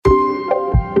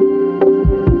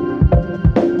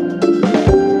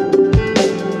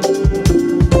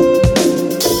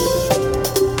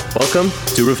Welcome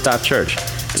to Rooftop Church.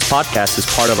 This podcast is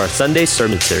part of our Sunday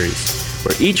sermon series,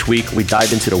 where each week we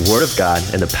dive into the Word of God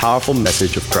and the powerful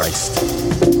message of Christ.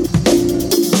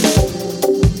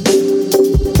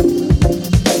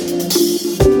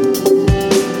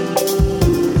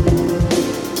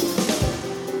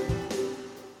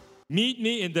 Meet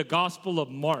me in the Gospel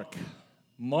of Mark.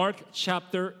 Mark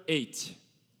chapter 8.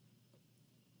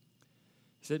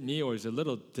 Is it me or is it a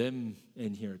little dim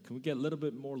in here? Can we get a little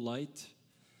bit more light?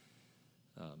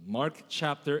 Mark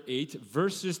chapter 8,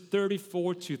 verses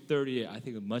 34 to 38. I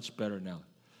think it's much better now.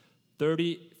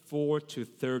 34 to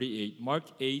 38. Mark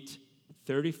 8,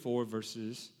 34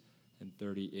 verses and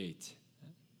 38.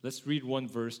 Let's read one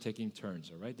verse taking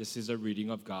turns, all right? This is a reading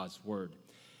of God's word.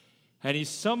 And he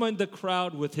summoned the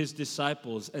crowd with his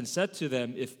disciples and said to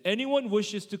them, "If anyone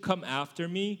wishes to come after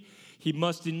me, he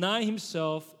must deny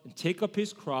himself and take up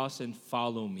his cross and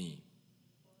follow me."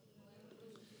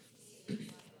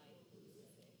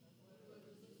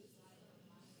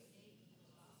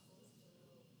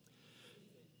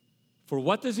 For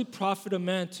what does it profit a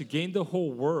man to gain the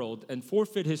whole world and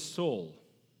forfeit his soul?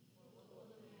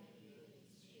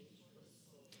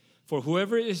 For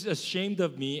whoever is ashamed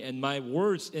of me and my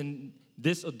words in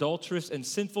this adulterous and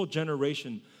sinful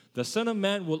generation, the Son of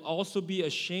Man will also be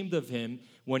ashamed of him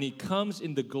when he comes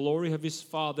in the glory of his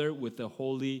Father with the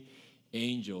holy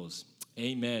angels.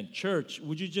 Amen. Church,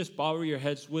 would you just bow your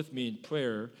heads with me in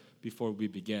prayer before we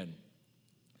begin?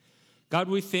 God,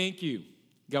 we thank you.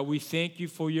 God, we thank you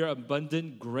for your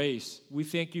abundant grace. We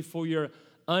thank you for your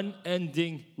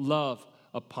unending love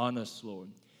upon us, Lord.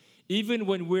 Even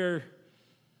when we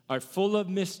are full of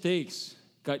mistakes,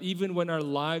 God, even when our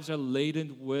lives are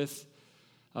laden with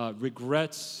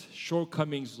regrets,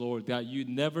 shortcomings, Lord, God, you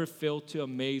never fail to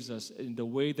amaze us in the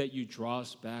way that you draw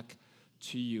us back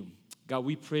to you. God,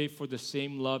 we pray for the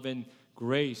same love and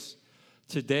grace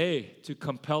today to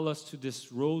compel us to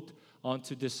this road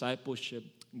onto discipleship.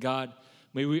 God,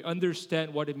 may we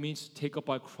understand what it means to take up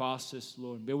our crosses,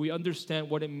 Lord. May we understand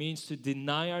what it means to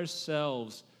deny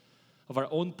ourselves of our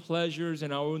own pleasures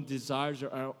and our own desires,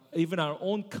 or even our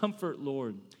own comfort,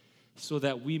 Lord, so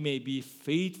that we may be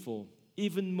faithful,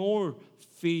 even more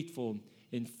faithful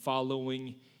in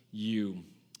following you.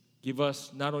 Give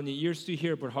us not only ears to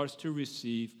hear, but hearts to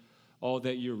receive all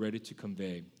that you're ready to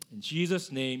convey. In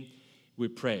Jesus' name we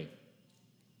pray.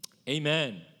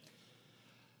 Amen.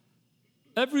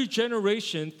 Every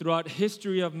generation throughout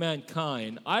history of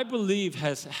mankind, I believe,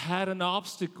 has had an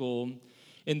obstacle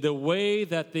in the way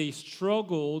that they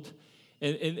struggled,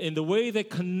 in the way they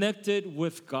connected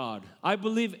with God. I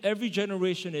believe every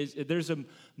generation there's a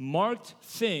marked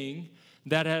thing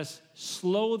that has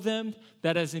slowed them,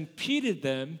 that has impeded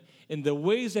them in the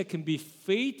ways that can be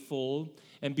faithful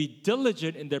and be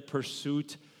diligent in their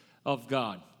pursuit of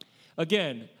God.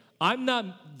 Again, I'm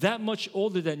not that much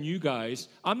older than you guys.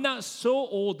 I'm not so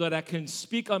old that I can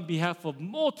speak on behalf of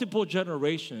multiple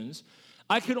generations.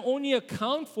 I can only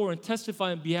account for and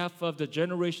testify on behalf of the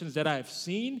generations that I have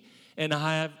seen and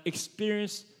I have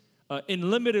experienced in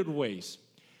limited ways.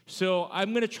 So I'm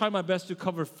going to try my best to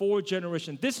cover 4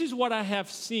 generations. This is what I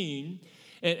have seen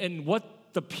and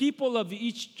what the people of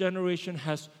each generation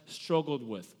has struggled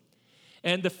with.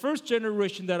 And the first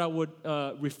generation that I would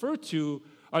refer to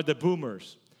are the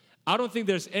boomers. I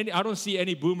don't see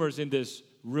any boomers in this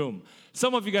room.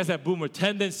 Some of you guys have boomer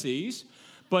tendencies,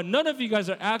 but none of you guys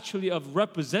are actually of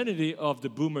representative of the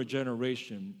boomer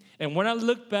generation. And when I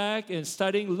look back and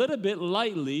studying a little bit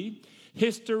lightly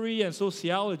history and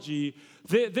sociology,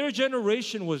 their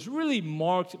generation was really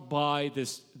marked by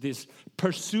this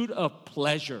pursuit of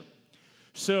pleasure.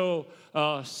 So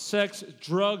sex,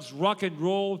 drugs, rock and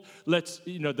roll, the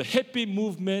hippie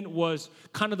movement was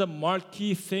kind of the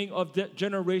marquee thing of that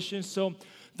generation. So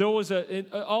there was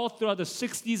all throughout the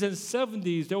 60s and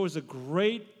 70s, there was a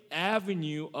great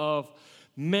avenue of,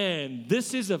 man,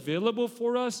 this is available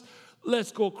for us.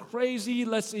 Let's go crazy.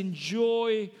 Let's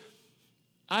enjoy.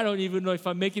 I don't even know if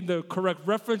I'm making the correct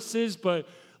references, but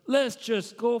let's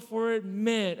just go for it,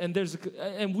 man.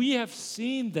 And we have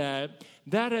seen that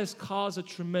has caused a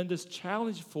tremendous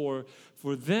challenge for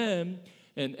them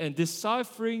and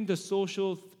deciphering the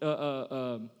social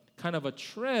kind of a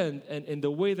trend and in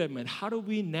the way that, man, how do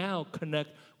we now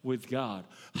connect with God?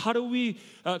 How do we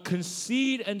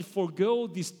concede and forego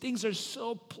these things that are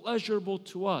so pleasurable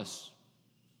to us?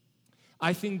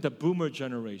 I think the boomer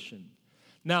generation.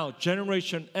 Now,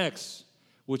 Generation X,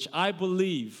 which I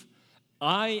believe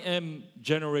I am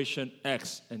Generation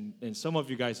X, and some of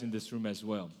you guys in this room as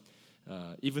well,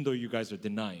 even though you guys are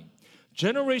denying.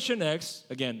 Generation X,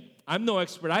 again, I'm no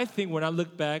expert. I think when I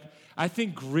look back, I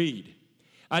think greed.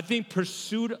 I think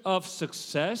pursuit of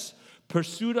success,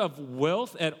 pursuit of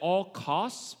wealth at all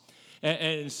costs,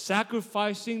 and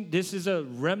sacrificing. This is a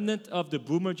remnant of the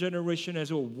boomer generation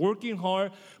as well, working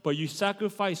hard, but you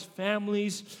sacrifice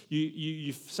families,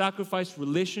 you sacrifice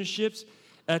relationships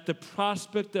at the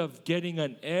prospect of getting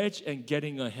an edge and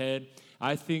getting ahead.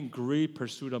 I think greed,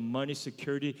 pursuit of money,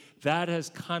 security, that has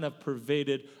kind of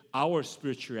pervaded our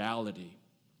spirituality.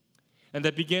 And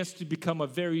that begins to become a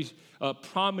very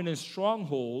prominent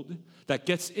stronghold that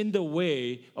gets in the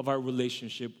way of our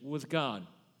relationship with God.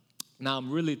 Now, I'm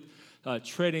really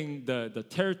treading the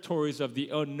territories of the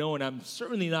unknown. I'm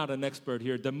certainly not an expert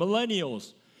here. The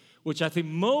millennials, which I think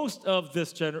most of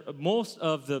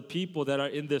the people that are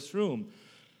in this room,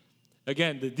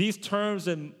 again, these terms,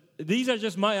 and these are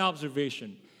just my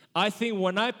observation. I think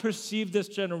when I perceive this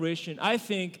generation, I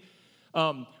think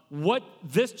what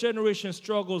this generation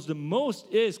struggles the most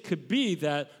could be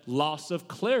that loss of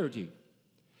clarity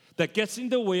that gets in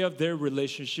the way of their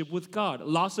relationship with God.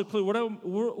 Loss of clarity.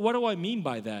 What do I mean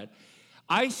by that?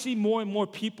 I see more and more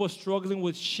people struggling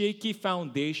with shaky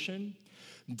foundation,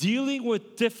 dealing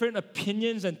with different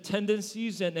opinions and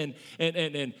tendencies and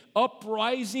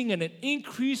uprising and an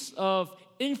increase of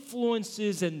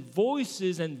influences and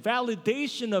voices and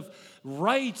validation of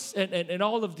rights and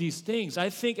all of these things. I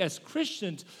think as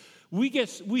Christians,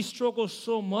 we struggle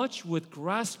so much with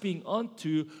grasping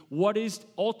onto what is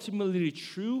ultimately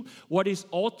true, what is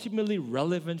ultimately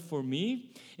relevant for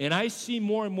me. And I see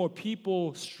more and more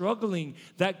people struggling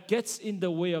that gets in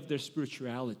the way of their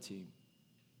spirituality.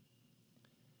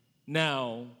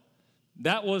 Now,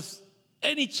 that was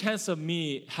any chance of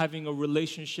me having a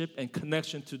relationship and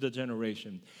connection to the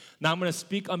generation. Now I'm going to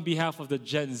speak on behalf of the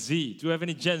Gen Z. Do we have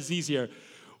any Gen Zs here?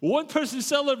 One person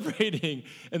celebrating,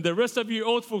 and the rest of you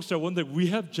old folks are wondering, we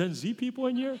have Gen Z people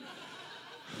in here?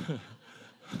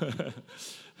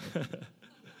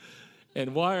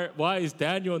 And why is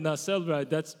Daniel not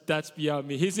celebrating? That's beyond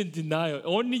me. He's in denial.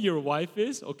 Only your wife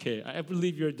is? Okay, I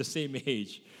believe you're the same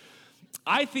age.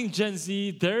 I think Gen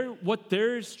Z, what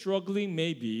they're struggling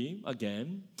may be,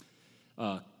 again,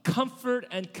 comfort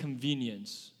and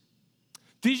convenience.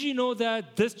 Did you know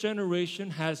that this generation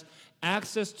has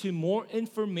access to more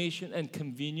information and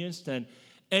convenience than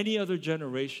any other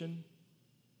generation?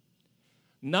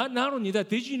 Not only that,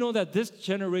 did you know that this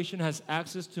generation has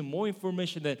access to more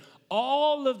information than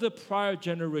all of the prior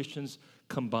generations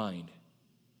combined?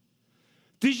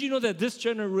 Did you know that this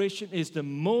generation is the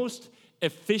most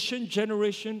efficient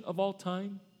generation of all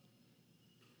time?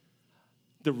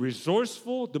 The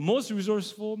most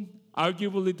resourceful,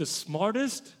 arguably the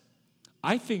smartest?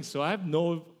 I think so. I have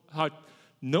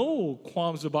no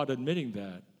qualms about admitting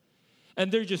that.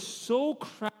 And they're just so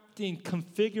crafting,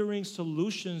 configuring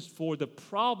solutions for the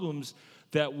problems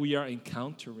that we are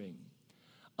encountering.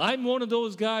 I'm one of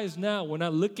those guys now. When I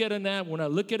look at an app,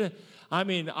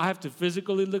 I have to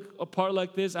physically look apart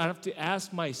like this. I have to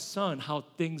ask my son how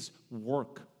things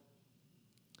work.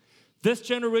 This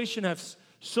generation has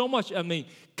so much,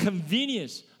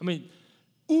 convenience.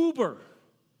 Uber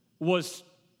was,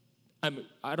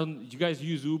 you guys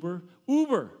use Uber?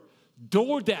 Uber,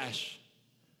 DoorDash,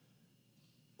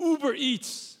 Uber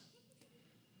Eats,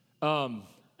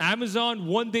 Amazon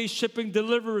one-day shipping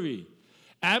delivery,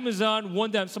 Amazon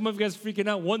one-day, some of you guys are freaking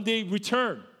out, one-day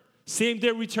return,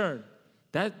 same-day return.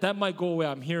 That might go away.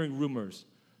 I'm hearing rumors.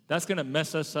 That's going to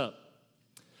mess us up.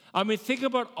 Think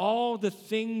about all the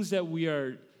things that we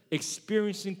are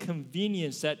experiencing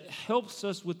convenience that helps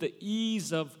us with the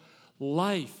ease of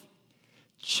life.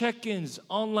 Check-ins,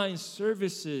 online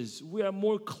services. We are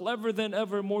more clever than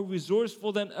ever, more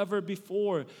resourceful than ever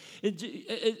before. We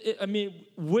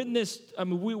witnessed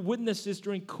this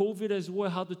during COVID as well,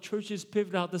 how the churches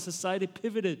pivoted, how the society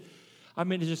pivoted.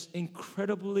 It's just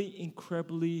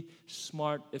incredibly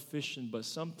smart, efficient. But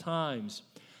sometimes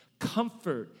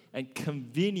comfort and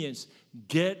convenience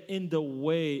get in the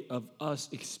way of us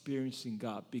experiencing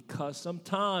God. Because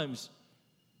sometimes,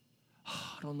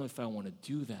 I don't know if I want to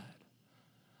do that.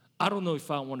 I don't know if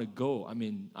I want to go.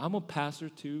 I'm a pastor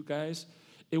too, guys.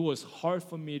 It was hard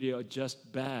for me to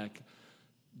adjust back.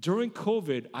 During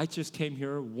COVID, I just came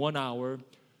here 1 hour,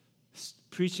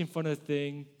 preach in front of the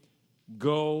thing,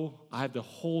 go. I have the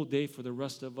whole day for the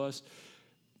rest of us.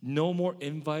 No more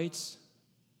invites.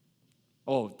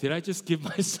 Oh, did I just give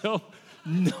myself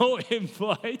no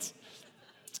invites?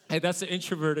 Hey, that's the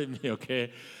introvert in me,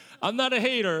 okay? I'm not a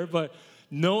hater, but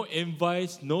no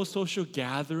invites, no social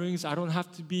gatherings. I don't have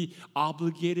to be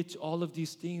obligated to all of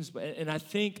these things. And I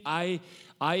think I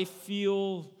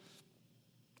feel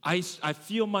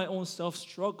my own self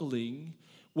struggling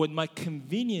when my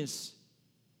convenience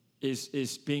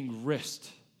is being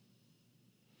risked.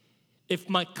 if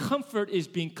my comfort is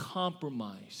being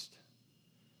compromised,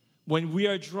 when we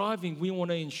are driving, we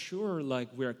want to ensure like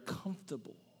we're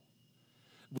comfortable.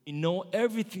 We know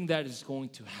everything that is going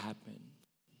to happen.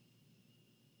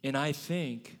 And I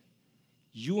think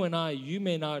you and I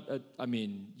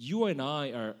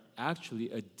are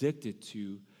actually addicted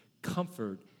to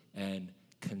comfort and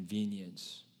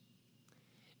convenience.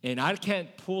 And I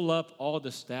can't pull up all the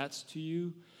stats to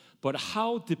you, but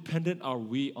how dependent are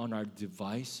we on our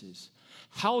devices?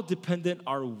 How dependent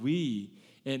are we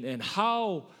and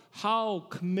how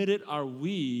committed are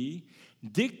we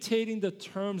dictating the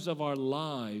terms of our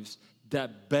lives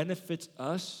that benefits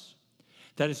us,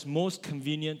 that is most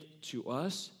convenient to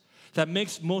us, that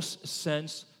makes most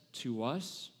sense to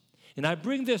us? And I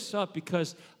bring this up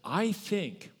because I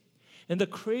think, and the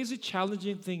crazy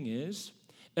challenging thing is,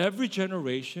 every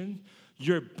generation,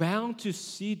 you're bound to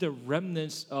see the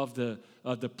remnants of the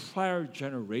prior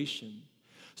generation.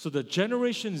 So the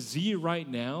Generation Z right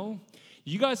now,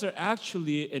 you guys are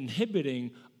actually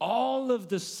inhibiting all of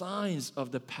the signs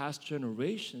of the past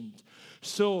generations.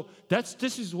 So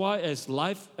this is why as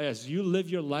you live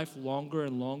your life longer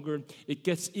and longer, it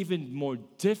gets even more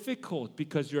difficult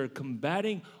because you're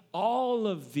combating all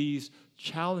of these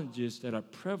challenges that are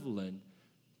prevalent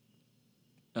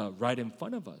right in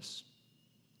front of us.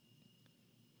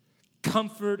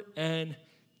 Comfort and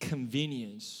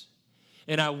convenience.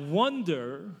 And I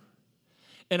wonder,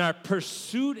 in our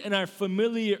pursuit and our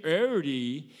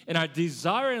familiarity and our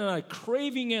desire and our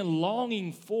craving and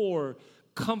longing for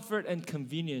comfort and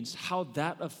convenience, how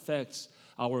that affects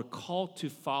our call to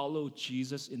follow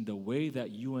Jesus in the way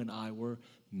that you and I were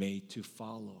made to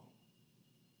follow.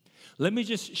 Let me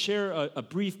just share a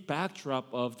brief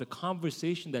backdrop of the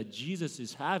conversation that Jesus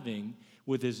is having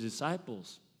with his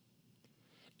disciples.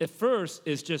 At first,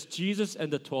 it's just Jesus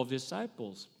and the 12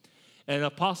 disciples. And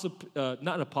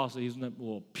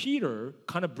Peter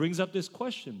kind of brings up this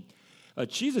question.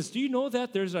 Jesus, do you know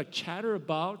that there's a chatter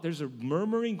about, there's a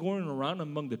murmuring going around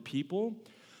among the people?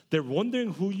 They're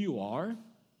wondering who you are.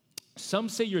 Some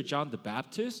say you're John the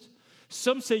Baptist.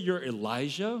 Some say you're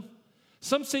Elijah.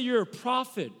 Some say you're a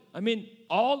prophet.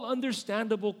 All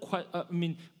understandable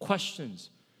questions.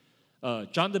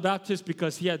 John the Baptist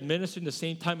because he had ministered in the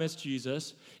same time as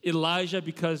Jesus. Elijah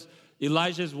because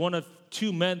Elijah is one of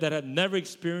two men that had never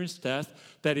experienced death,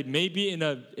 that it may be in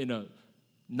a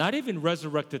not even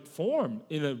resurrected form,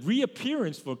 in a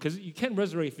reappearance form, because you can't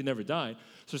resurrect if you never died.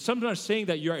 So some are saying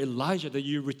that you're Elijah, that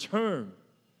you return.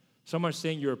 Some are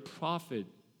saying you're a prophet.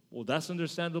 Well, that's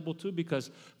understandable too, because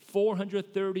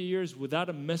 430 years without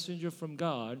a messenger from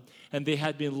God, and they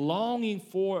had been longing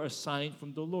for a sign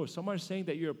from the Lord. Some are saying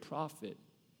that you're a prophet.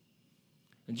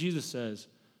 And Jesus says,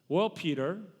 well,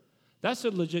 Peter, that's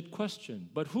a legit question,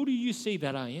 but who do you say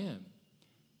that I am?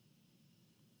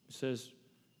 He says,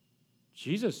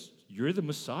 Jesus, you're the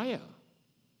Messiah.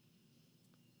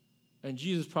 And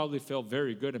Jesus probably felt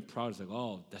very good and proud. He's like,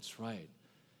 oh, that's right.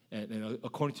 And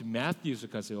according to Matthew,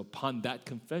 because upon that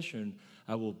confession,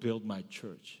 I will build my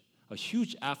church. A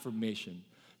huge affirmation.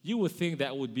 You would think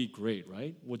that would be great,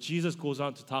 right? Well, Jesus goes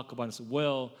on to talk about it and says,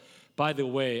 well, by the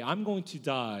way, I'm going to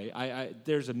die.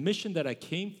 There's a mission that I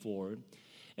came for,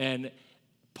 and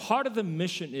part of the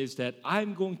mission is that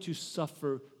I'm going to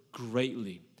suffer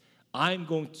greatly. I'm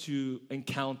going to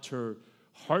encounter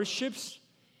hardships,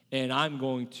 and I'm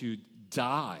going to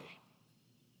die.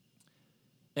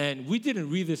 And we didn't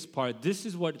read this part. This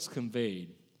is what it's conveyed.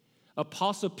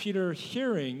 Apostle Peter,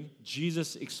 hearing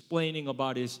Jesus explaining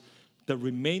about the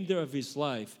remainder of his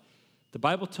life, the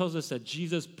Bible tells us that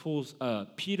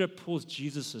Peter pulls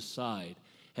Jesus aside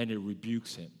and he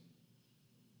rebukes him.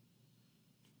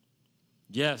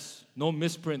 Yes, no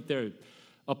misprint there.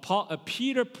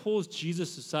 Peter pulls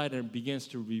Jesus aside and begins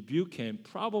to rebuke him.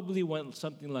 Probably went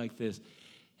something like this.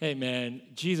 Hey man,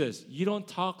 Jesus, you don't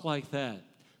talk like that.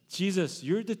 Jesus,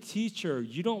 you're the teacher.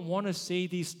 You don't want to say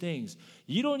these things.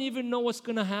 You don't even know what's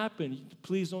going to happen.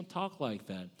 Please don't talk like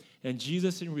that. And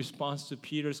Jesus, in response to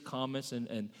Peter's comments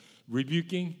and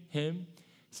rebuking him,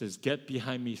 says, get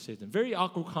behind me, Satan. Very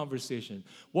awkward conversation.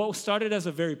 What started as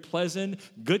a very pleasant,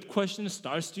 good question,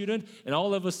 star student, and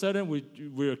all of a sudden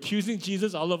we're accusing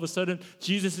Jesus. All of a sudden,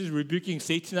 Jesus is rebuking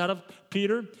Satan out of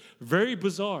Peter. Very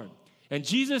bizarre. And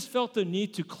Jesus felt the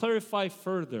need to clarify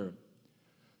further.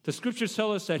 The scriptures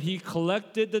tell us that he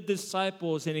collected the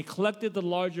disciples and he collected the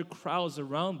larger crowds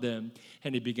around them,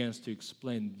 and he begins to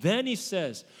explain. Then he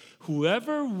says,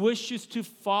 whoever wishes to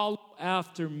follow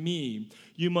after me,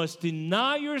 you must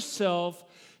deny yourself,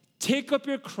 take up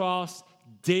your cross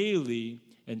daily,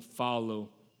 and follow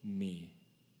me.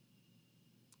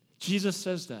 Jesus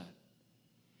says that.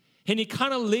 And he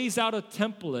kind of lays out a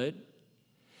template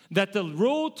that the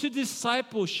road to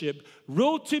discipleship,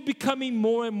 road to becoming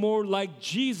more and more like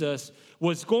Jesus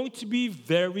was going to be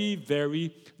very,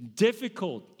 very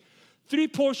difficult. 3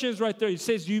 portions right there. It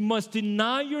says you must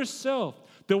deny yourself.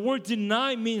 The word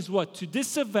deny means what? To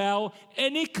disavow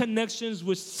any connections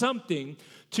with something,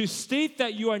 to state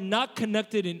that you are not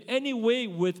connected in any way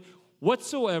with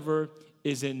whatever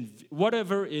is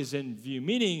in view.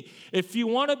 Meaning, if you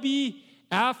want to be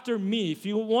after me, if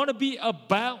you want to be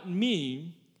about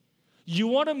me, you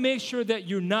want to make sure that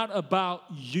you're not about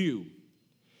you.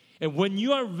 And when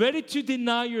you are ready to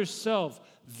deny yourself,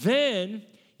 then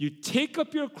you take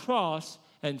up your cross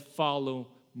and follow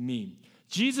me.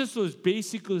 Jesus was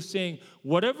basically saying,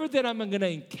 whatever that I'm going to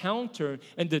encounter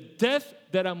and the death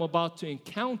that I'm about to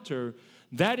encounter,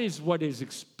 that is what is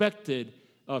expected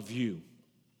of you.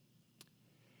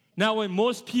 Now, when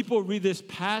most people read this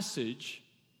passage,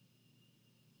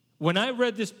 when I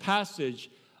read this passage,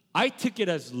 I took it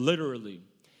as literally.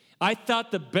 I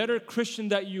thought the better Christian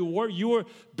that you were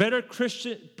better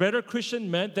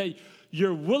Christian meant that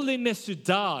your willingness to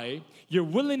die, your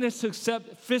willingness to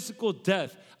accept physical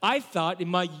death. I thought in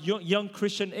my young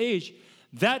Christian age,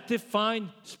 that defined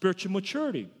spiritual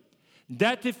maturity.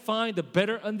 That defined a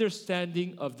better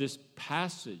understanding of this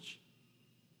passage.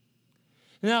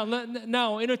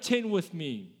 Now entertain with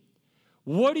me.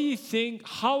 What do you think,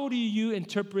 how do you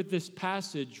interpret this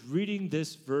passage reading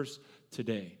this verse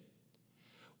today?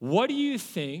 What do you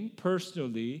think,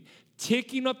 personally,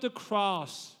 taking up the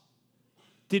cross,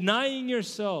 denying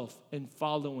yourself, and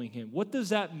following Him, what does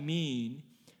that mean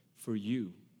for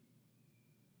you?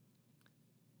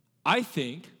 I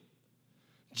think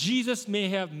Jesus may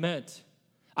have meant,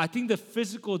 I think the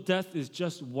physical death is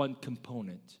just one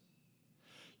component.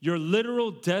 Your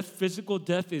literal death, physical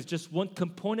death, is just one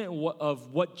component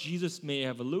of what Jesus may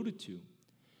have alluded to.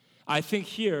 I think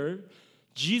here,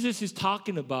 Jesus is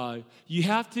talking about you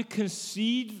have to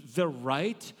concede the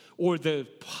right or the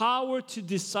power to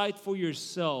decide for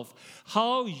yourself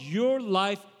how your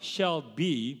life shall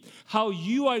be, how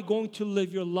you are going to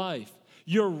live your life.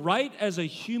 Your right as a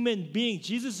human being,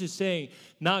 Jesus is saying,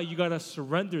 now you got to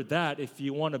surrender that if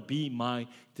you want to be my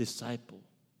disciple.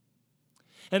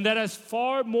 And that has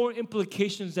far more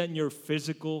implications than your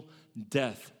physical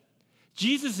death.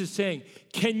 Jesus is saying,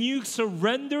 can you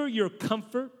surrender your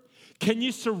comfort? Can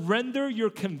you surrender your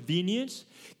convenience?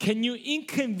 Can you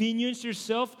inconvenience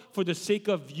yourself for the sake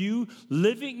of you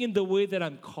living in the way that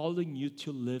I'm calling you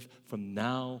to live from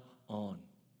now on?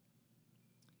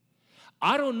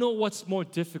 I don't know what's more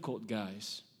difficult,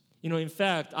 guys. In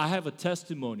fact, I have a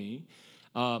testimony.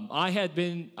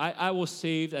 I was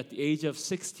saved at the age of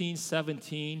 16,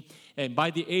 17, and by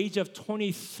the age of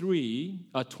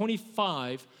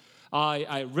 25,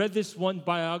 I read this one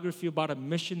biography about a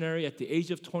missionary. At the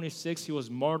age of 26, he was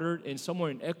martyred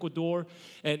somewhere in Ecuador,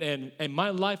 and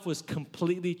my life was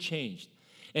completely changed.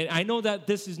 And I know that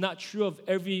this is not true of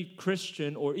every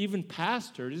Christian or even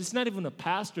pastor. It's not even a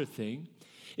pastor thing.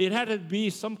 It had to be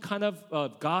some kind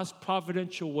of God's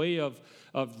providential way of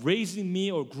raising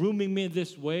me or grooming me in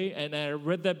this way. And I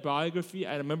read that biography.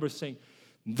 I remember saying,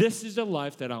 this is the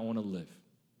life that I want to live.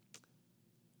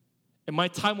 And my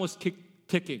time was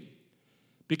ticking.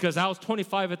 Because I was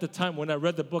 25 at the time when I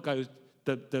read the book.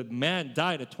 The man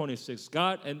died at 26.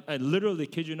 God, and I literally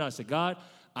kid you not, I said, God,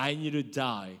 I need to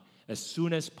die as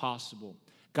soon as possible.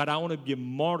 God, I want to be a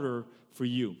martyr for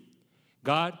you.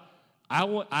 God,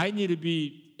 I need to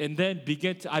be, and then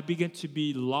I began to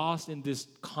be lost in this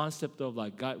concept of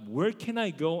like, God, where can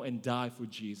I go and die for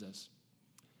Jesus?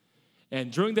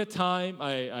 And during that time,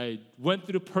 I went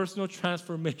through the personal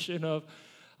transformation of,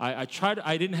 I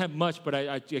didn't have much, but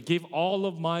I gave all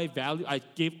of my value, I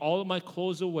gave all of my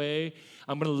clothes away.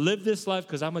 I'm going to live this life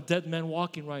because I'm a dead man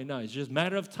walking right now. It's just a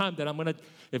matter of time that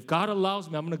if God allows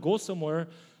me, I'm going to go somewhere,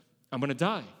 I'm going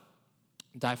to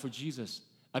die for Jesus.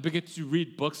 I began to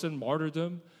read books on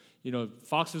martyrdom.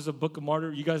 Fox's A Book of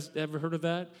Martyr. You guys ever heard of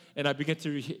that? And I began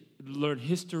to learn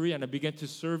history, and I began to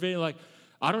survey.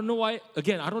 I don't know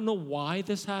why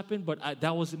this happened, but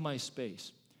that was in my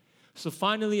space. So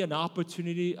finally, an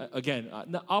opportunity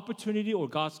or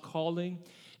God's calling,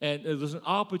 and it was an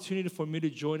opportunity for me to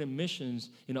join in missions,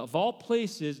 of all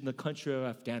places in the country of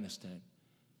Afghanistan.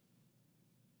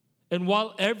 And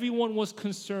while everyone was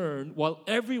concerned, my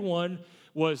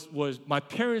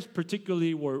parents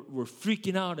particularly were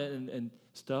freaking out and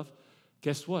stuff,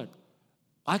 guess what?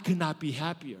 I could not be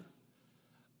happier.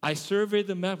 I surveyed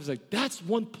the map. It was like, that's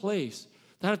one place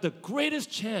that had the greatest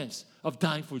chance of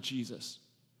dying for Jesus.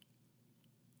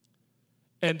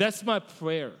 And that's my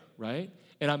prayer, right?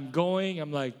 And I'm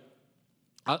like,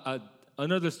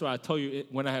 another story I'll tell you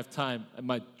when I have time.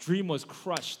 My dream was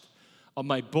crushed on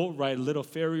my boat ride, little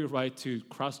ferry ride to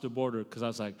cross the border, because I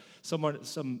was like,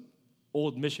 some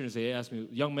old missionaries, they asked me,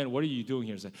 young man, what are you doing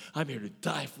here? I said, I'm here to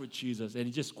die for Jesus. And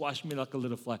he just squashed me like a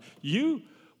little fly. You?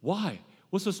 Why?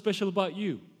 What's so special about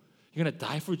you? You're going to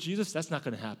die for Jesus? That's not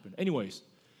going to happen. Anyways,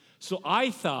 so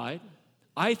I thought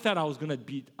I was going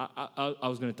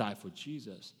to die for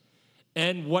Jesus.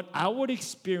 And what I would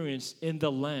experience in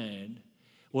the land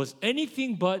was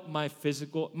anything but my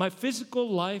physical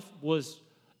life was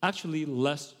actually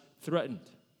less threatened.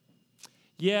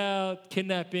 Yeah,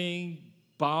 kidnapping,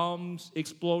 bombs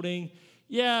exploding.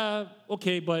 Yeah,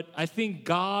 okay, but I think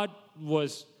God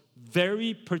was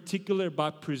very particular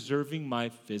about preserving my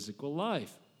physical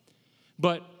life.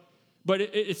 But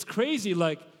it's crazy.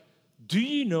 Like, do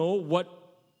you know what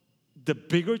the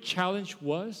bigger challenge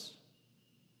was?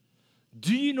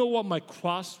 Do you know what my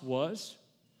cross was?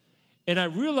 And I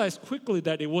realized quickly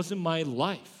that it wasn't my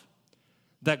life,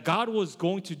 that God was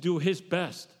going to do His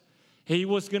best. He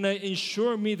was going to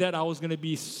ensure me that I was going to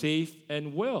be safe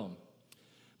and well.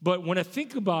 But when I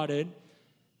think about it,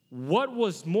 what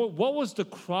was the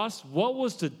cross, what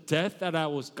was the death that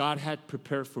God had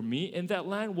prepared for me in that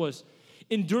land was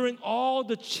enduring all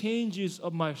the changes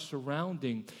of my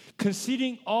surrounding,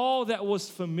 conceding all that was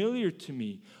familiar to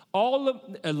me, all of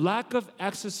a lack of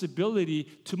accessibility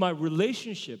to my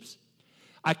relationships.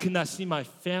 I could not see my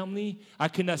family. I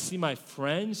could not see my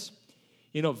friends.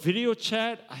 Video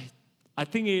chat, I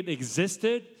think it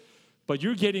existed, but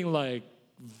you're getting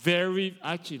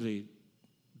actually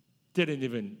didn't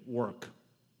even work.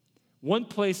 One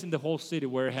place in the whole city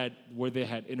where they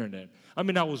had internet. I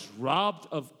mean, I was robbed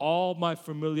of all my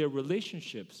familiar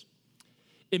relationships.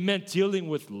 It meant dealing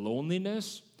with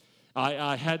loneliness.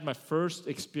 I had my first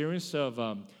experience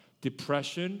of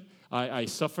depression. I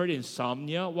suffered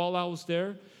insomnia while I was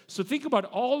there. So think about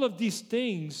all of these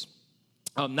things,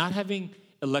 not having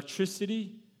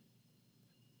electricity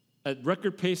at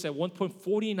record pace at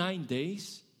 1.49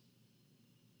 days,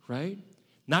 right?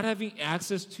 Not having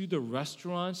access to the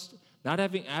restaurants, not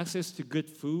having access to good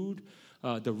food,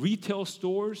 the retail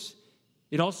stores.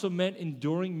 It also meant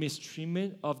enduring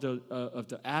mistreatment of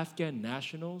the Afghan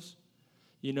nationals.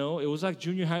 It was like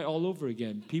junior high all over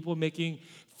again. People making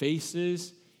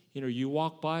faces. You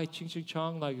walk by, ching ching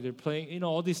chong, like they're playing.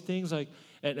 All these things, like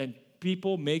and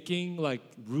people making like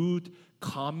rude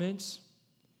comments.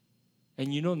 And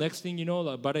next thing you know,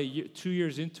 about 2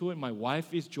 years into it, my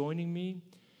wife is joining me.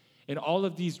 And all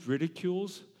of these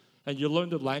ridicules, and you learn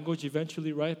the language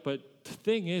eventually, right? But the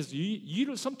thing is, you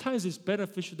don't, sometimes it's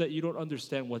beneficial that you don't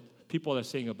understand what people are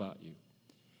saying about you.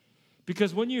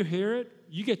 Because when you hear it,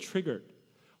 you get triggered.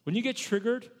 When you get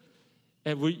triggered,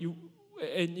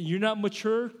 and you're not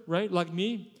mature, right, like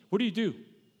me, what do?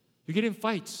 You get in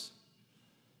fights.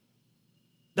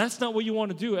 That's not what you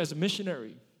want to do as a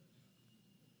missionary.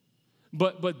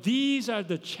 But these are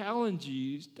the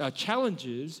challenges.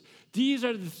 These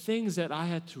are the things that I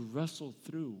had to wrestle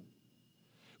through.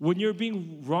 When you're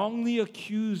being wrongly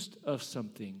accused of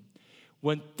something,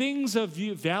 when things of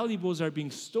you, valuables, are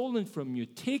being stolen from you,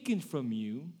 taken from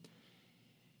you,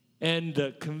 and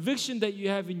the conviction that you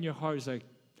have in your heart is like,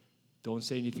 don't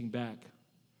say anything back.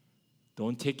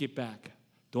 Don't take it back.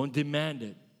 Don't demand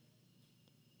it.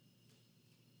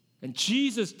 And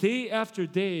Jesus, day after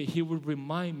day, He would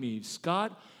remind me,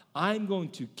 Scott, I'm going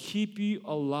to keep you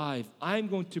alive. I'm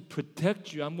going to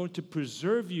protect you. I'm going to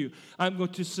preserve you. I'm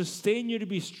going to sustain you to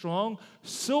be strong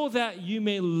so that you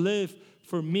may live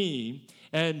for me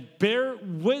and bear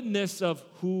witness of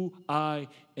who I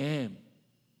am.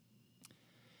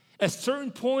 At a certain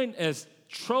point, as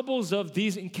troubles of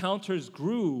these encounters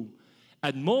grew,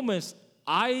 at moments,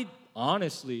 I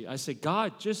said,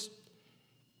 God,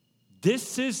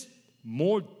 this is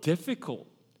more difficult,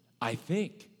 I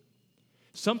think.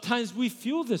 Sometimes we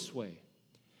feel this way.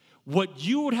 What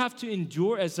you would have to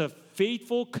endure as a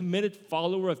faithful, committed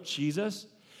follower of Jesus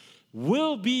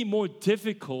will be more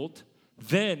difficult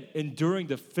than enduring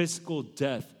the physical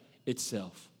death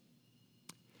itself.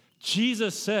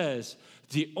 Jesus says,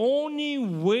 the only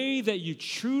way that you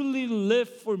truly live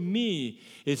for me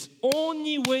is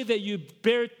only way that you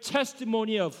bear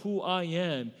testimony of who I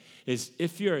am is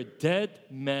if you're a dead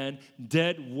man,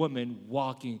 dead woman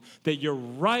walking, that your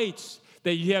rights,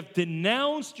 that you have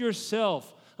denounced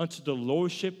yourself unto the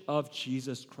lordship of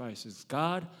Jesus Christ. It's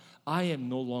God, I am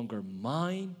no longer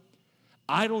mine.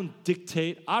 I don't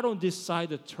dictate, I don't decide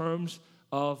the terms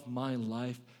of my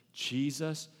life.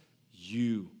 Jesus,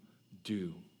 you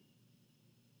do.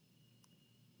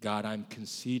 God, I'm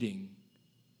conceding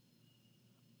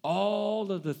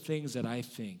all of the things that I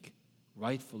think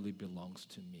rightfully belongs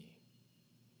to me.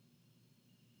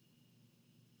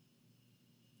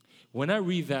 When I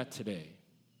read that today,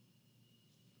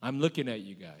 I'm looking at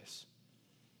you guys.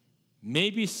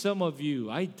 Maybe some of you,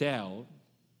 I doubt,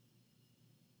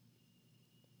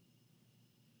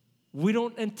 we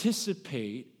don't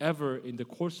anticipate ever in the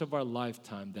course of our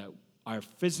lifetime that our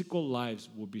physical lives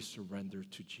will be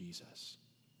surrendered to Jesus.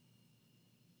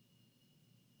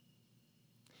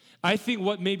 I think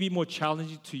what may be more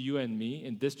challenging to you and me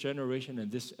in this generation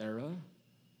and this era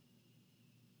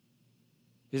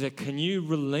is that can you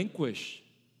relinquish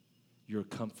your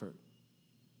comfort?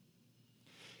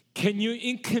 Can you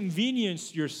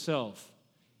inconvenience yourself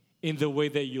in the way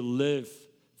that you live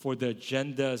for the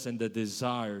agendas and the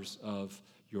desires of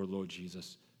your Lord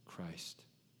Jesus Christ?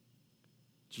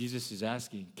 Jesus is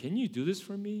asking, can you do this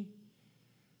for me?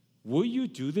 Will you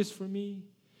do this for me?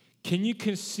 Can you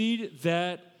concede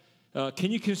that?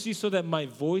 Can you concede so that my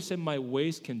voice and my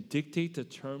ways can dictate the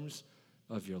terms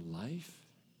of your life?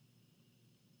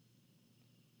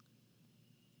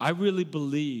 I really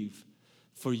believe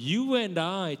for you and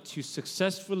I to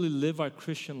successfully live our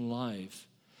Christian life,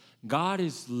 God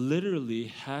literally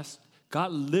has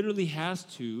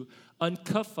to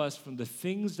uncuff us from the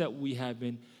things that we have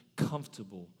been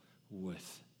comfortable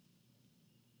with.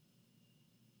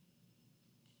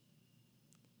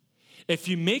 If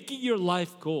you make it your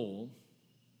life goal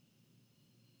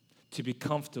to be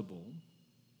comfortable,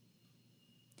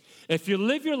 if you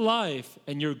live your life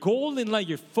and your goal in life,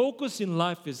 your focus in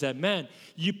life is that, man,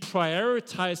 you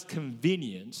prioritize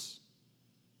convenience,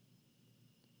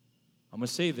 I'm going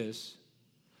to say this,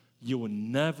 you will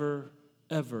never,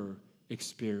 ever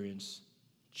experience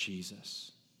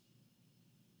Jesus.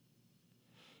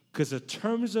 Because the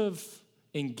terms of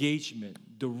engagement,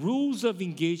 the rules of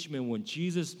engagement when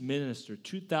Jesus ministered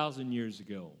 2,000 years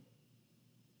ago,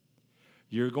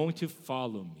 you're going to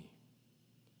follow me.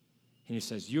 And he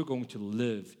says, you're going to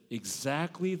live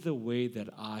exactly the way that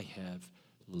I have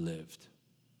lived.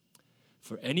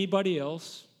 For anybody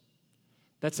else,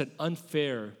 that's an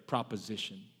unfair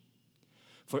proposition.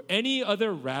 For any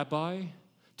other rabbi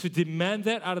to demand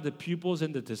that out of the pupils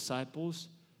and the disciples,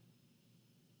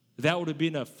 that would have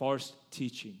been a false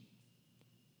teaching.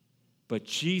 But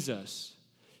Jesus,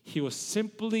 he was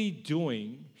simply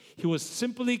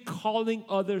calling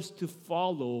others to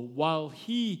follow while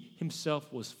he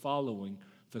himself was following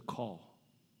the call.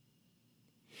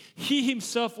 He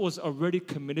himself was already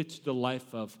committed to the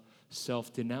life of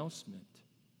self-denouncement.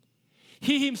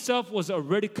 He himself was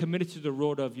already committed to the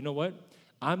road of, you know what?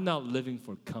 I'm not living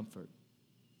for comfort.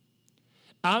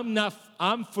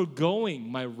 I'm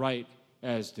forgoing my right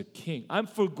as the king. I'm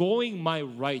forgoing my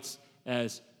rights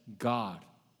as God.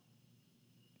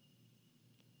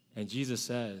 And Jesus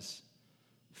says,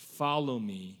 follow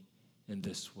me in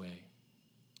this way.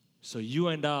 So you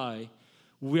and I,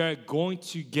 we are going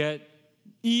to get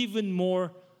even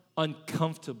more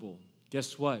uncomfortable.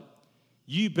 Guess what?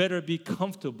 You better be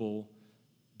comfortable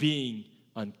being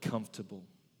uncomfortable.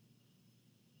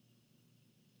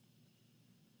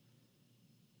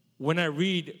 When I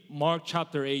read Mark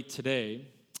chapter 8 today,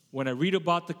 when I read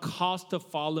about the cost of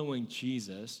following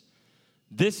Jesus,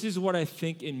 this is what I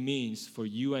think it means for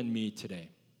you and me today.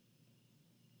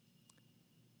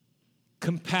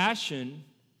 Compassion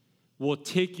will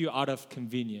take you out of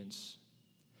convenience.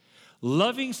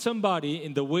 Loving somebody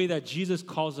in the way that Jesus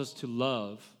calls us to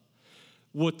love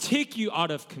will take you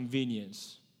out of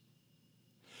convenience.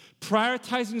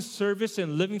 Prioritizing service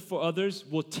and living for others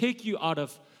will take you out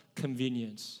of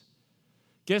convenience.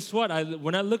 Guess what?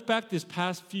 When I look back these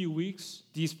past few weeks,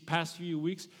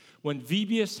 when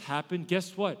VBS happened,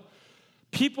 guess what?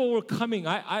 People were coming.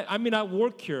 I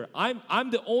work here.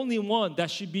 I'm the only one that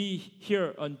should be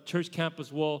here on church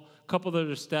campus. Well, a couple of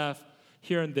other staff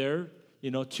here and there.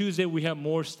 Tuesday we have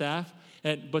more staff.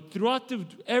 But throughout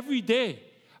every day,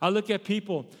 I look at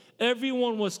people.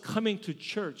 Everyone was coming to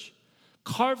church,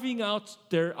 carving out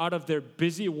of their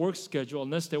busy work schedule,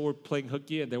 unless they were playing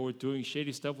hooky and they were doing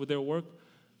shady stuff with their work.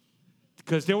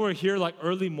 Because they were here like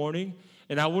early morning,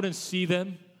 and I wouldn't see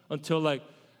them until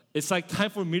it's like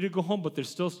time for me to go home, but they're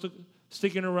still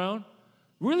sticking around.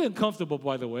 Really uncomfortable,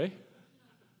 by the way.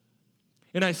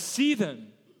 And I see them.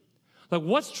 Like,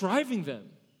 what's driving them?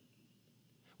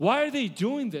 Why are they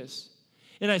doing this?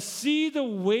 And I see the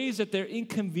ways that they're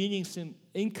inconveniencing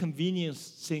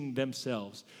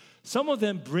themselves. Some of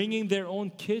them bringing their own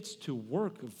kids to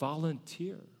work,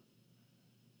 volunteer.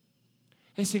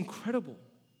 It's incredible.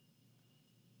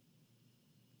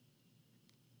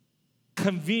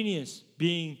 Convenience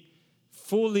being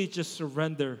fully just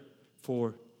surrender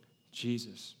for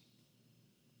Jesus.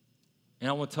 And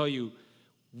I want to tell you,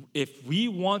 If we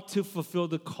want to fulfill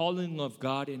the calling of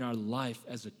God in our life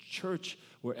as a church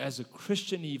or as a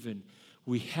Christian even,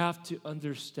 we have to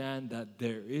understand that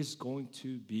there is going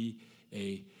to be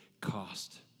a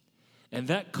cost. And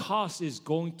that cost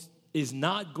is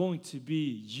not going to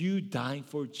be you dying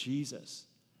for Jesus.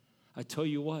 I tell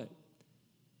you what,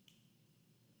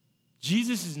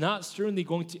 Jesus is not certainly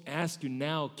going to ask you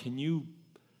now, can you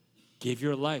give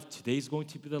your life? Today's going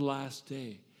to be the last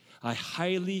day. I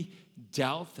highly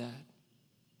doubt that.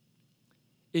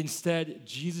 Instead,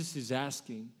 Jesus is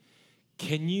asking,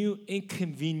 can you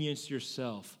inconvenience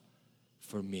yourself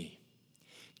for me?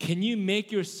 Can you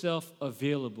make yourself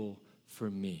available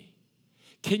for me?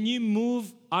 Can you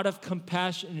move out of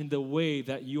compassion in the way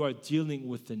that you are dealing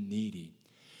with the needy?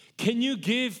 Can you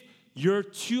give your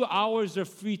 2 hours of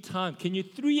free time? Can you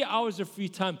 3 hours of free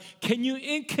time? Can you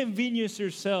inconvenience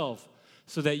yourself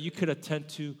so that you could attend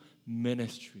to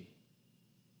ministry?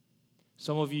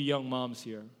 Some of you young moms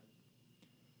here,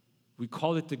 we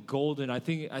call it the golden. I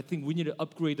think we need to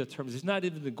upgrade the terms. It's not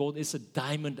even the golden, it's a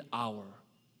diamond hour.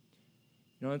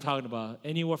 You know what I'm talking about?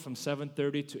 Anywhere from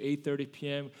 7:30 to 8:30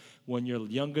 p.m. when your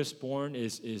youngest born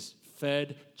is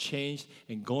fed, changed,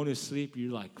 and going to sleep,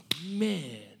 you're like,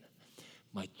 man,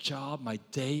 my job, my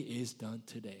day is done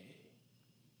today.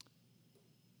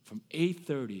 From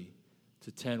 8:30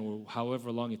 to 10, or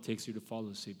however long it takes you to fall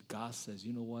asleep, God says,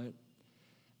 you know what?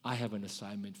 I have an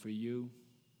assignment for you.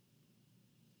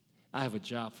 I have a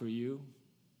job for you.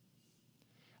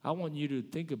 I want you to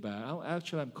think about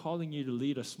it. I'm calling you to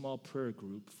lead a small prayer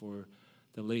group for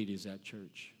the ladies at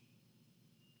church.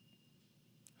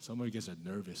 Somebody gets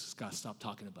nervous. God, stop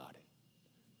talking about it.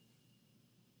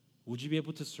 Would you be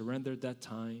able to surrender that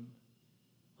time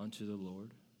unto the Lord?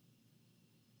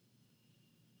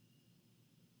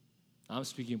 I'm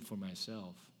speaking for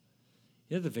myself.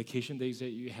 You know the vacation days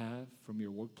that you have from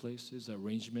your workplaces, the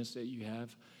arrangements that you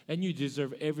have, and you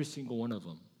deserve every single one of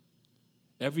them.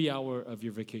 Every hour of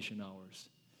your vacation hours.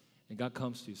 And God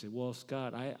comes to you and says, well,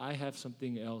 Scott, I have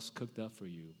something else cooked up for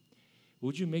you.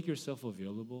 Would you make yourself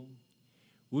available?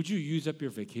 Would you use up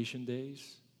your vacation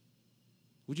days?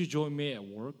 Would you join me at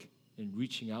work in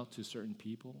reaching out to certain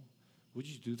people? Would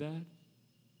you do that?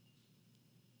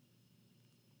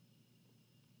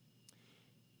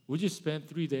 Would you spend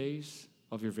 3 days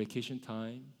of your vacation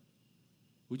time?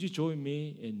 Would you join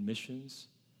me in missions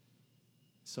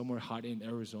somewhere hot in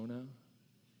Arizona?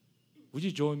 Would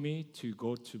you join me to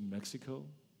go to Mexico?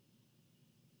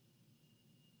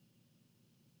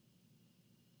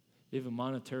 Even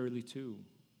monetarily too.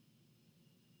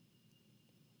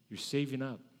 You're saving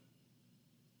up.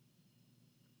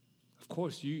 Of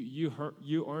course, you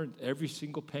earned every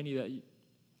single penny that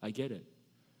I get it.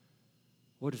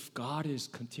 What if God is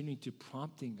continuing to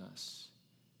prompting us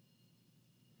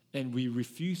and we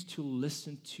refuse to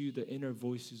listen to the inner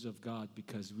voices of God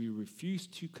because we refuse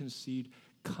to concede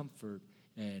comfort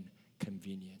and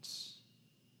convenience?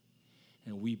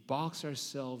 And we box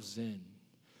ourselves in.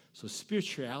 So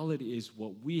spirituality is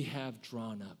what we have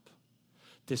drawn up.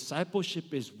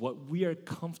 Discipleship is what we are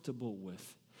comfortable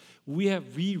with. We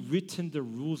have rewritten the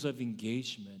rules of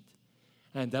engagement,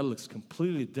 and that looks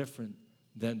completely different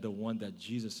than the one that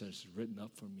Jesus has written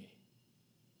up for me.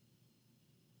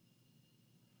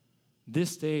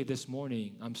 This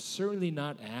morning, I'm certainly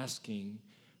not asking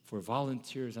for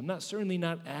volunteers. I'm certainly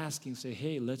not asking, say,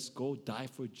 hey, let's go die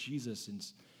for Jesus and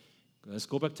let's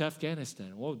go back to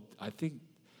Afghanistan. Well, I think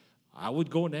I would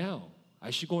go now.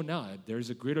 I should go now. There's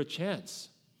a greater chance.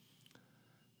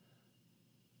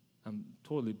 I'm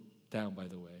totally down, by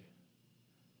the way.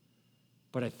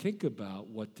 But I think about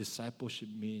what discipleship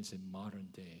means in modern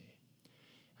day.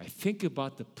 I think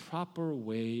about the proper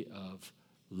way of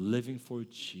living for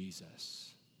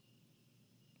Jesus.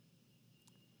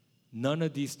 None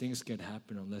of these things can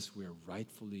happen unless we're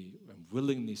rightfully and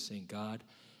willingly saying, God,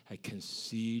 I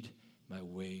concede my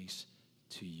ways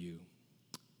to you.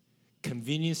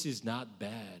 Convenience is not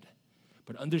bad,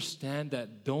 but understand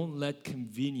that don't let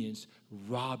convenience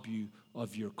rob you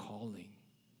of your calling.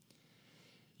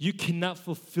 You cannot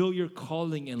fulfill your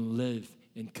calling and live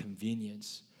in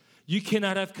convenience. You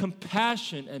cannot have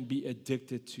compassion and be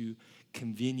addicted to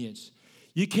convenience.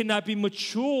 You cannot be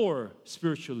mature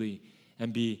spiritually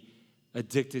and be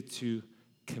addicted to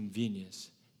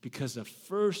convenience. Because the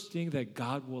first thing that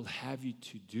God will have you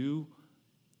to do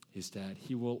is that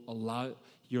He will allow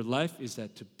your life is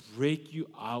that to break you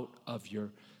out of your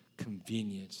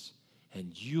convenience.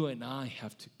 And you and I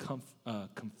have to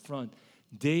confront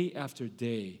day after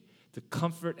day the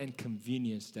comfort and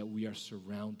convenience that we are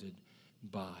surrounded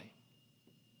by.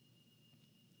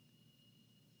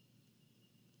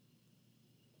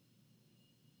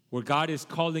 where God is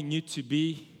calling you to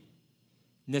be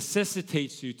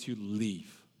necessitates you to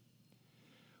leave.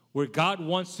 Where God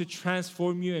wants to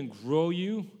transform you and grow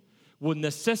you will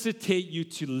necessitate you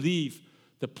to leave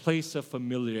the place of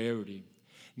familiarity.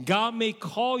 God may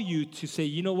call you to say,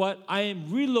 you know what, I am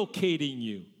relocating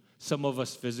you. Some of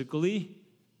us physically.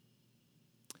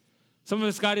 Some of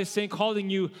us, God is saying, calling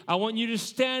you, I want you to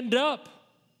stand up.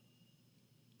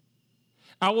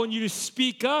 I want you to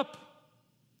speak up.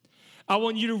 I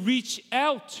want you to reach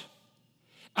out.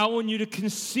 I want you to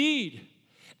concede.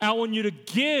 I want you to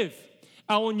give.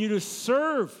 I want you to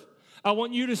serve. I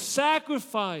want you to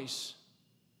sacrifice.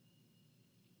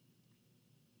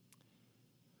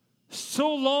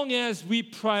 So long as we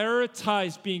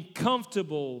prioritize being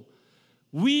comfortable,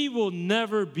 we will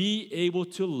never be able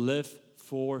to live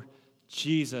for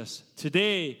Jesus.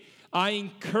 Today, I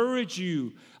encourage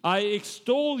you, I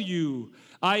extol you,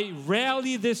 I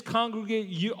rally this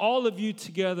congregation, all of you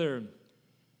together,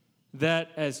 that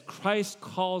as Christ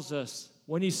calls us,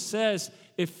 when he says,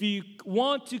 if you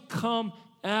want to come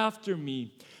after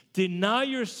me, deny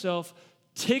yourself,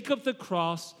 take up the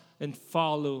cross, and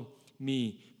follow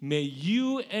me. May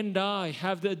you and I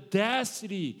have the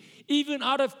audacity, even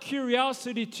out of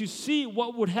curiosity, to see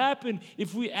what would happen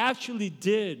if we actually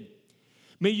did.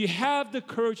 May you have the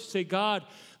courage to say, God,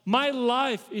 my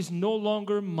life is no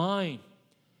longer mine.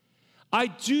 I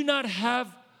do not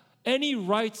have any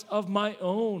rights of my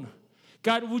own.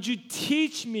 God, would you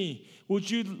teach me? Would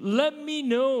you let me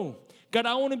know? God,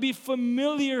 I want to be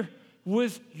familiar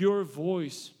with your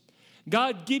voice.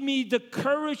 God, give me the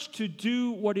courage to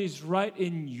do what is right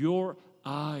in your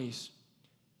eyes.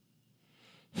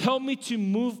 Help me to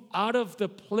move out of the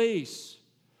place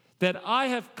that I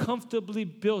have comfortably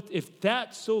built, if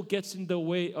that so gets in the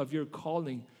way of your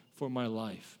calling for my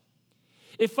life.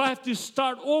 If I have to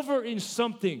start over in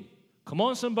something, come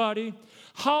on somebody,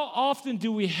 how often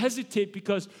do we hesitate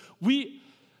because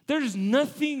there's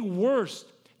nothing worse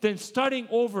than starting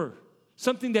over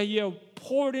something that you have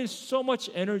poured in so much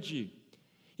energy.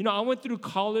 You know, I went through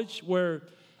college where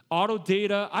auto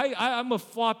data, I'm a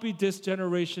floppy disk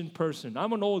generation person.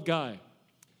 I'm an old guy.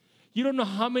 You don't know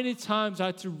how many times I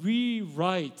had to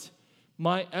rewrite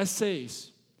my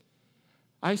essays.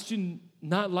 I used to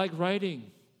not like writing.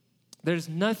 There's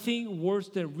nothing worse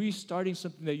than restarting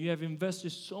something that you have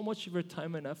invested so much of your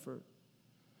time and effort.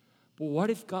 But what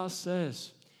if God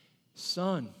says,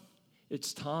 son,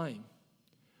 it's time.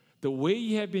 The way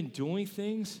you have been doing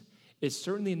things is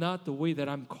certainly not the way that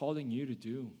I'm calling you to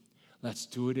do. Let's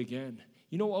do it again.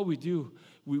 You know what we do?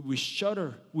 We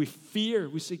shudder. We fear.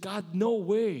 We say, God, no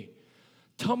way.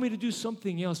 Tell me to do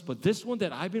something else. But this one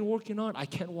that I've been working on, I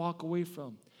can't walk away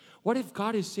from. What if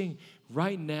God is saying,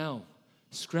 right now,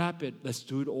 scrap it, let's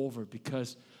do it over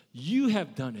because you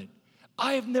have done it.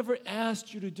 I have never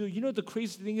asked you to do it. You know the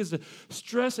crazy thing is the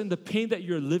stress and the pain that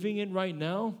you're living in right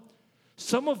now?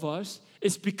 Some of us,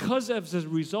 it's because as a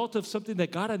result of something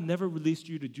that God had never released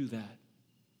you to do that.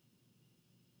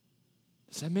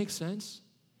 Does that make sense?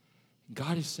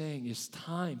 God is saying it's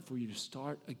time for you to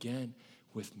start again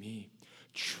with me.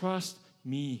 Trust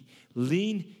me.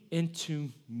 Lean into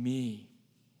me.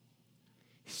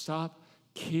 Stop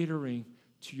catering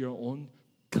to your own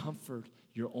comfort,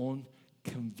 your own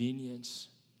convenience.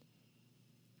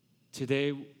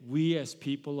 Today, we as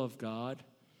people of God,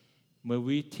 when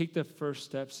we take the first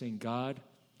step saying, God,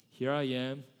 here I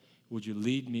am, would you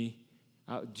lead me?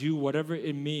 Do whatever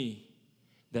in me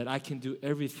that I can do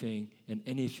everything and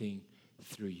anything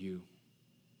through you.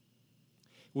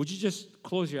 Would you just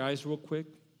close your eyes real quick?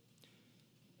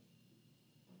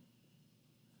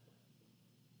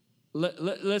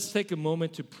 Let's take a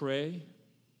moment to pray.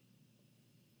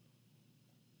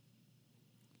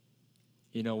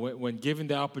 You know, when given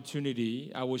the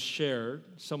opportunity, I will share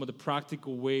some of the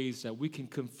practical ways that we can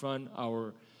confront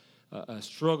our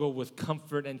struggle with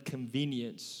comfort and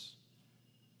convenience.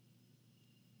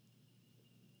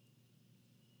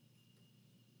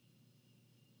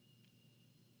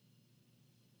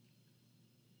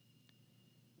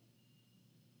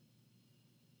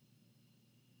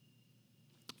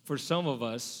 For some of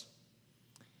us,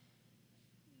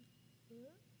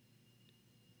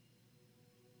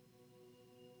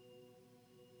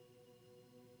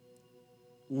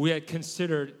 we had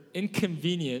considered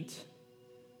inconvenient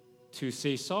to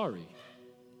say sorry.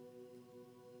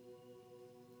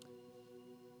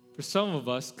 For some of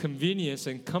us, convenience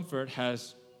and comfort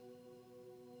has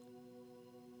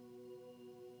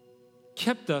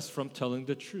kept us from telling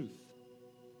the truth.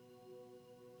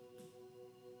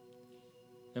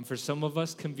 And for some of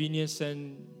us, convenience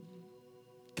and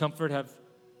comfort have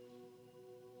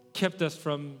kept us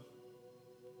from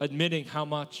admitting how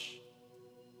much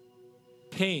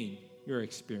pain you're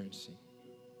experiencing.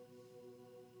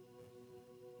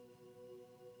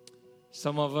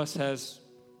 Some of us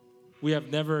we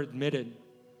have never admitted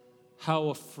how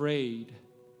afraid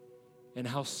and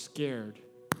how scared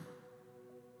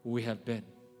we have been.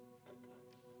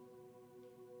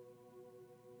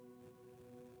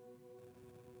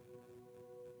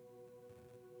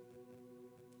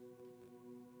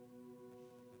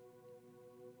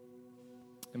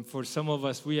 And for some of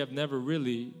us, we have never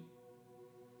really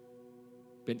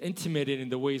been intimated in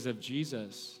the ways of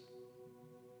Jesus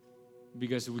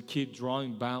because we keep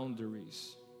drawing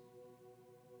boundaries.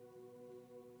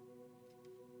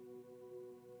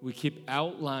 We keep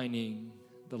outlining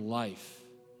the life.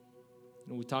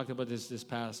 And we talked about this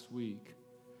past week.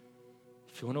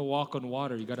 If you want to walk on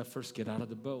water, you got to first get out of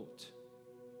the boat.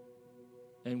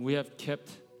 And we have kept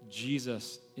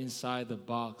Jesus inside the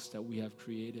box that we have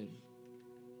created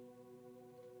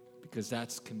because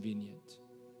that's convenient,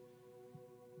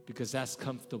 because that's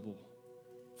comfortable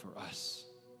for us.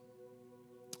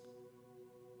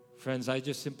 Friends, I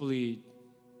just simply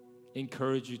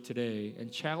encourage you today and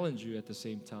challenge you at the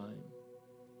same time.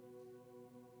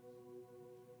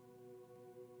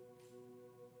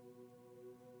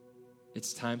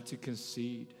 It's time to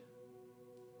concede.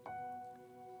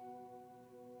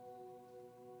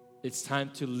 It's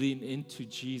time to lean into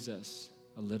Jesus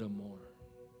a little more.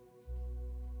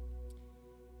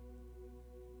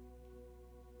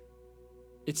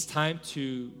 It's time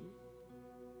to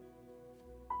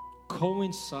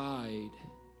coincide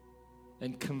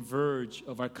and converge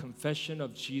of our confession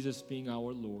of Jesus being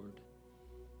our Lord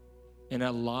and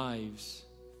our lives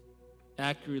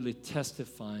accurately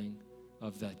testifying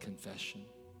of that confession.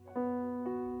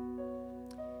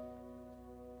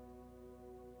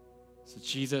 So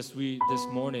Jesus, this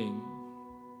morning,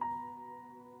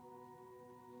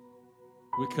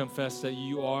 we confess that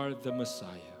you are the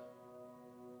Messiah.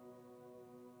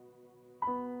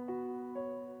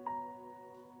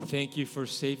 Thank you for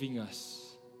saving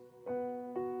us.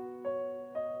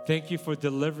 Thank you for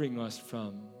delivering us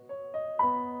from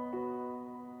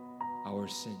our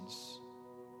sins.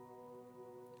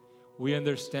 We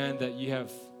understand that you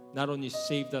have not only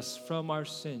saved us from our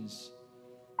sins,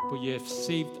 but you have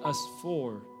saved us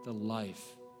for the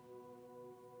life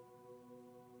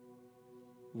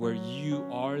where you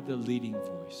are the leading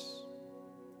voice,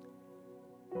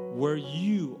 where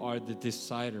you are the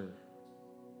decider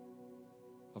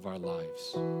of our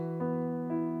lives.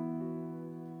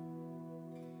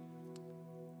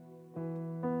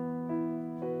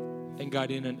 And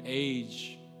God, in an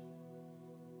age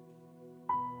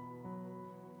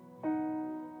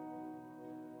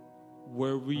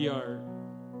where we are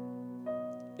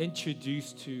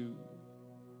introduced to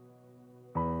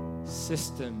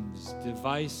systems,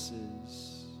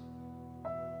 devices,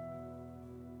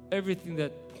 everything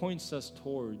that points us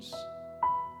towards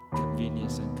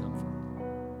convenience and comfort.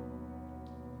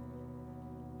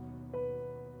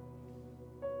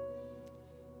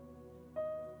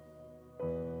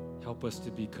 Help us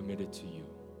to be committed to you.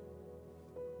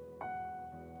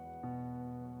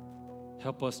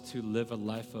 Help us to live a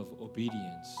life of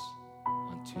obedience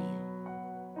unto you.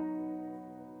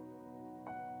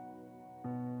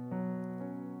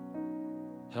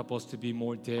 Help us to be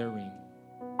more daring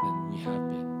than we have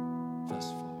been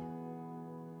thus far.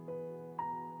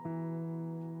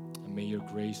 And may your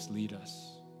grace lead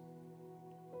us.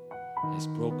 As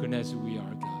broken as we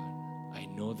are, God, I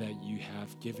know that you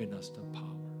have given us the power.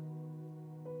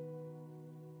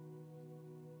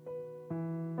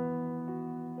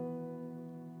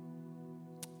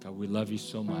 God, we love you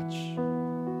so much.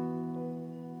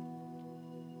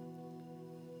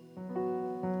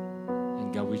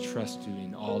 And God, we trust you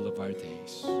in all of our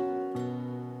days.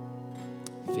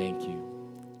 Thank you.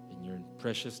 In your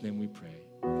precious name we pray.